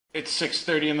It's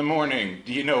 6:30 in the morning.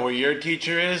 Do you know where your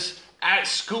teacher is? At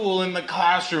school in the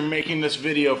classroom making this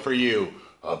video for you.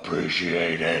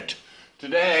 Appreciate it.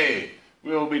 Today,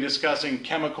 we will be discussing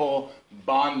chemical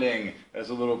bonding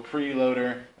as a little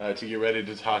preloader to get ready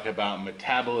to talk about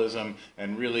metabolism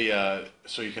and really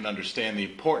so you can understand the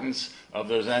importance of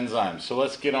those enzymes. So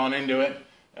let's get on into it.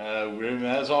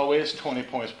 As always, 20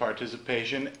 points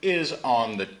participation is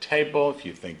on the table. If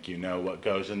you think you know what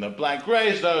goes in the blank,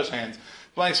 raise those hands.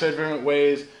 Blanks have different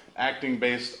ways, acting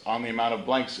based on the amount of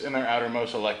blanks in their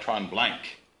outermost electron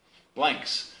blank.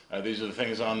 Blanks. These are the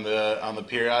things on the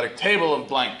periodic table of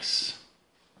blanks.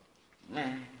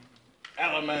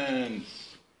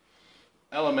 Elements.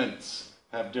 Elements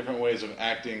have different ways of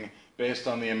acting based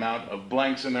on the amount of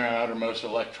blanks in their outermost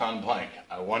electron blank.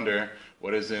 I wonder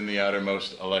what is in the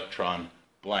outermost electron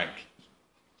blank.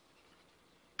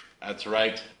 That's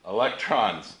right,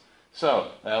 electrons.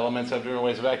 So, the elements have different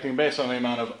ways of acting based on the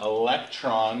amount of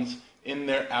electrons in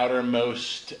their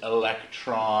outermost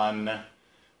electron.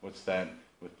 What's that?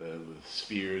 With the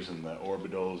spheres and the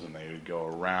orbitals, and they would go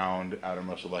around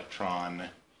outermost electron.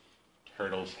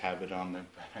 Turtles have it on their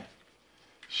back.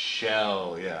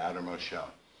 Shell, yeah, outermost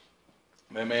shell.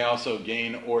 They may also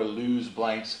gain or lose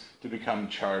blanks to become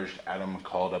charged atom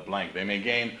called a blank. They may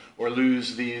gain or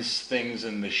lose these things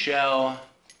in the shell.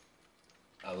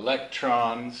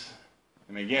 Electrons.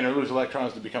 They may gain or lose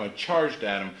electrons to become a charged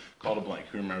atom called a blank.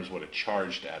 Who remembers what a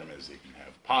charged atom is? You can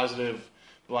have positive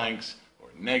blanks or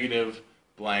negative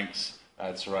blanks.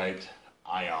 That's right,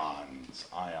 ions.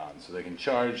 Ions. So they can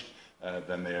charge,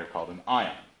 then they are called an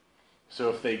ion. So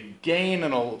if they gain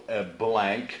a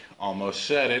blank, almost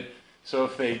said it, so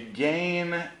if they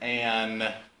gain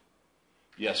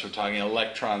yes, we're talking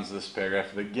electrons this paragraph,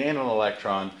 if they gain an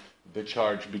electron, the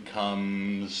charge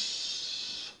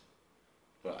becomes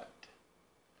what?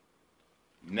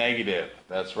 Negative.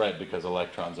 That's right, because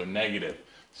electrons are negative.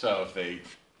 So if they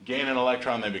gain an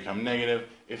electron, they become negative.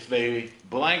 If they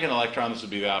blank an electron, this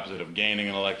would be the opposite of gaining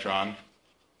an electron.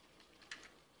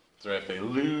 So if they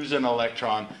lose an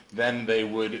electron, then they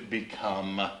would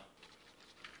become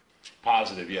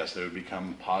positive. Yes, they would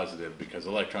become positive because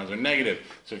electrons are negative.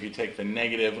 So if you take the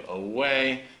negative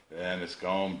away, then it's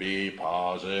going to be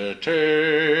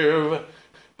positive.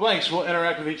 Blanks will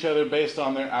interact with each other based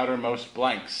on their outermost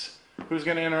blanks. Who's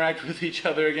going to interact with each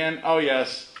other again? Oh,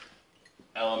 yes,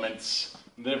 elements.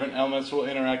 The different elements will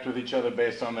interact with each other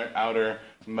based on their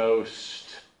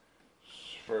outermost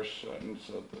first sentence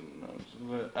of the notes.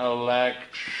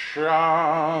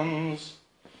 Electrons.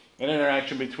 An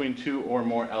interaction between two or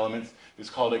more elements is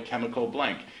called a chemical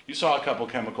blank. You saw a couple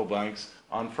chemical blanks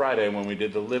on Friday when we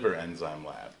did the liver enzyme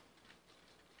lab.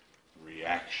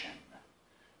 Reaction.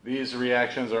 These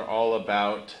reactions are all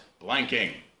about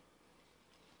blanking.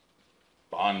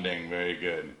 Bonding, very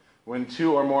good. When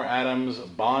two or more atoms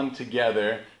bond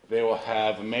together, they will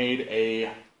have made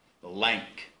a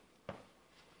blank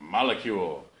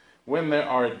molecule. When there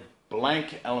are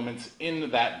blank elements in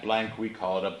that blank, we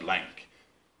call it a blank.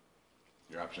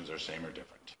 Your options are same or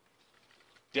different.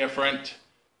 Different.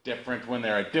 Different when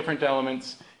there are different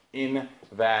elements in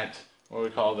that, what we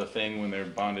call the thing when they're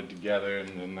bonded together,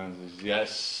 and then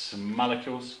yes,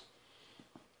 molecules.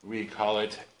 We call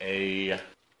it a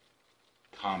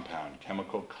compound,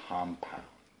 chemical compound.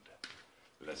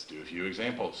 Let's do a few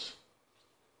examples.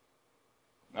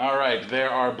 All right, there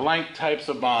are blank types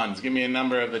of bonds. Give me a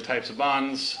number of the types of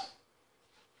bonds.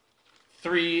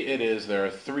 3 it is. There are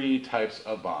 3 types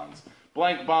of bonds.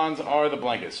 Blank bonds are the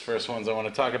blankest. First ones I want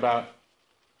to talk about.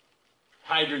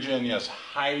 Hydrogen, yes,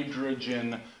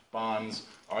 hydrogen bonds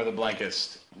are the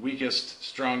blankest. Weakest,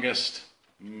 strongest,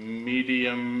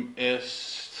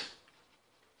 mediumist.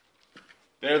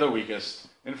 They're the weakest.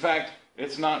 In fact,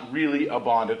 it's not really a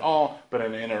bond at all, but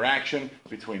an interaction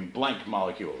between blank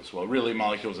molecules. Well, really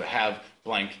molecules that have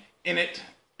blank in it.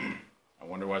 I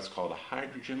wonder why it's called a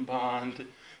hydrogen bond.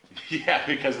 Yeah,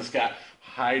 because it's got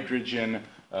hydrogen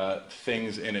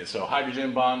things in it. So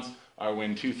hydrogen bonds are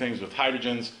when two things with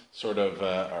hydrogens sort of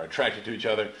are attracted to each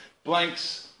other.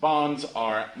 Blanks bonds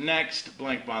are next.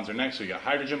 Blank bonds are next. So you got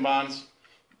hydrogen bonds.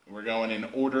 We're going in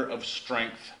order of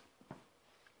strength.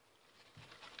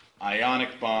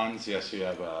 Ionic bonds, yes, you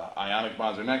have ionic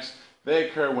bonds are next. They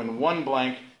occur when one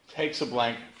blank takes a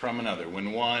blank from another. When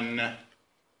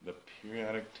the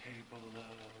periodic table of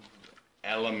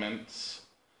elements,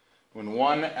 when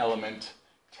one element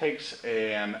takes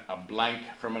a blank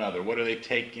from another. What are they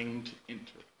taking to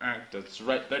interact? That's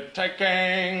right, they're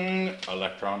taking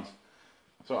electrons.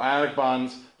 So ionic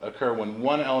bonds occur when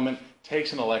one element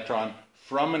takes an electron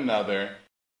from another.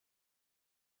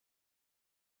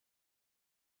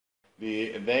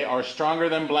 They are stronger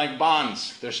than blank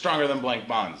bonds. They're stronger than blank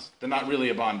bonds. They're not really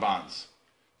a bonds.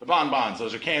 The bonds,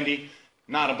 those are candy.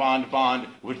 Not a bond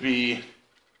would be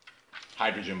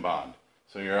hydrogen bond.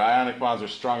 So your ionic bonds are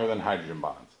stronger than hydrogen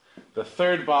bonds. The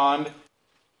third bond,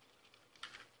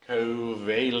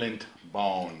 covalent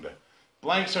bond.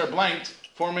 Blanks are blanked,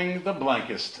 forming the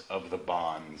blankest of the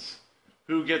bonds.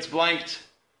 Who gets blanked?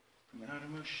 The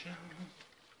outermost shell.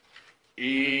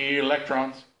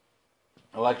 Electrons.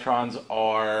 Electrons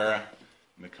are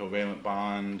in the covalent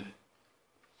bond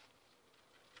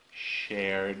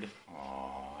shared.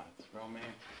 Aw, that's romantic.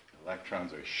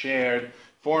 Electrons are shared,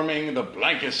 forming the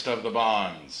blankest of the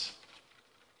bonds.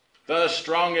 The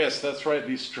strongest, that's right,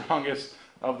 the strongest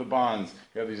of the bonds.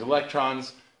 You have these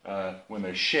electrons, when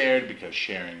they're shared, because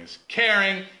sharing is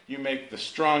caring, you make the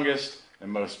strongest and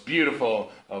most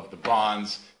beautiful of the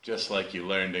bonds, just like you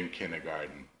learned in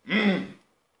kindergarten.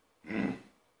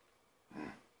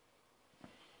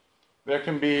 There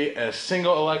can be a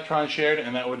single electron shared,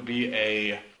 and that would be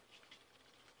a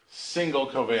single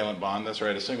covalent bond. That's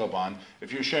right, a single bond.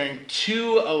 If you're sharing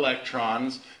two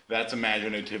electrons, that's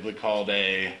imaginatively called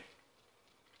a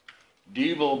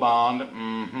double bond.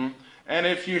 And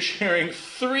if you're sharing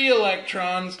three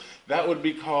electrons, that would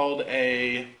be called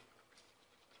a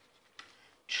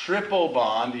triple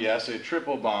bond. Yes, a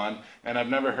triple bond. And I've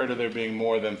never heard of there being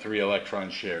more than three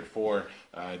electrons shared. Four,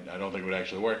 I don't think it would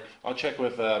actually work. I'll check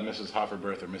with Mrs.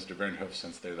 Hofferberth or Mr. Verhoef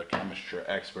since they're the chemistry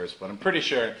experts, but I'm pretty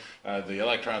sure the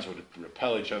electrons would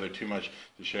repel each other too much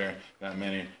to share that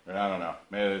many, or I don't know,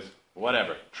 maybe there's,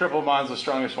 whatever. Triple bond's the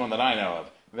strongest one that I know of.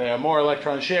 They have more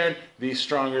electrons shared, the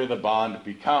stronger the bond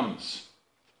becomes.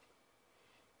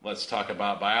 Let's talk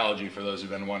about biology for those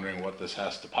who've been wondering what this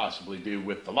has to possibly do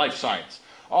with the life science.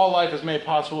 All life is made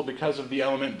possible because of the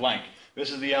element blank.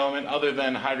 This is the element other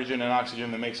than hydrogen and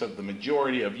oxygen that makes up the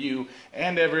majority of you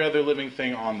and every other living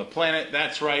thing on the planet.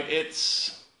 That's right,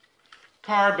 it's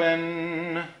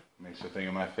carbon. Makes me think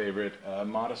of my favorite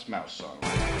Modest Mouse song.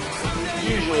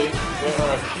 Usually, there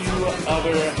are a few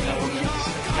other elements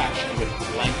attached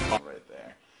with blank bonds right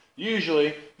there.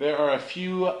 Usually, there are a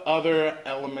few other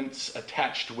elements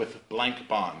attached with blank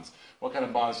bonds. What kind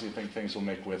of bonds do you think things will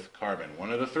make with carbon?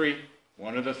 One of the three.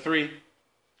 One of the three.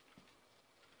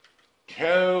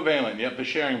 Covalent. Yep, the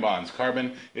sharing bonds.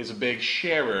 Carbon is a big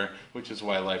sharer, which is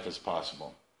why life is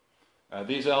possible.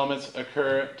 These elements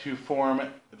occur to form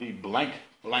the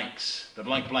blanks. The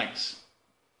blank blanks.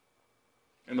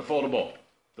 In the foldable.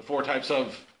 The four types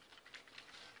of,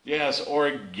 yes,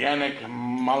 organic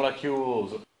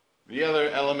molecules. The other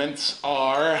elements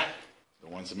are the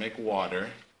ones that make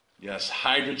water. Yes,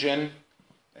 hydrogen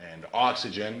and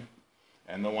oxygen.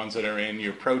 And the ones that are in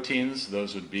your proteins,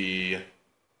 those would be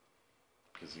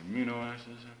amino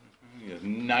acids, yes,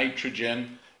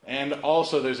 nitrogen. And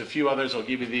also there's a few others, I'll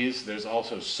give you these. There's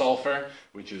also sulfur,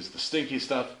 which is the stinky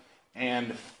stuff,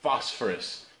 and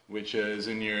phosphorus, which is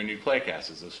in your nucleic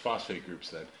acids, those phosphate groups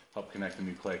that help connect the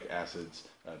nucleic acids,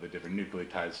 the different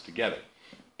nucleotides together.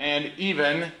 And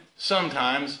even,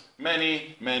 sometimes,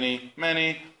 many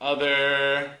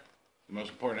other, the most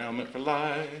important element for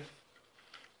life,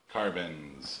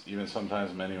 carbons. Even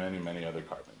sometimes many other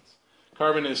carbons.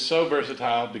 Carbon is so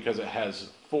versatile because it has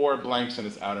four blanks in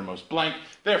its outermost blank.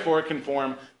 Therefore, it can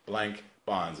form blank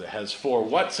bonds. It has four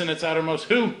what's in its outermost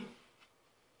who?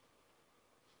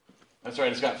 That's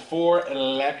right, it's got four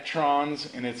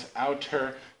electrons in its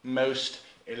outermost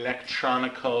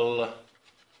electronical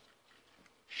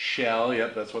shell.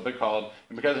 Yep, that's what they're called.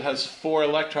 And because it has four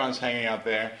electrons hanging out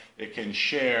there, it can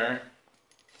share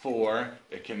four.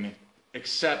 It can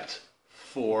accept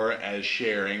four as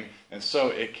sharing. And so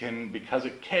it can, because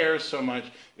it cares so much,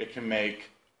 it can make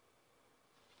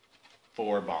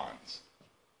four bonds.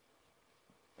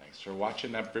 Thanks for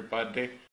watching, everybody.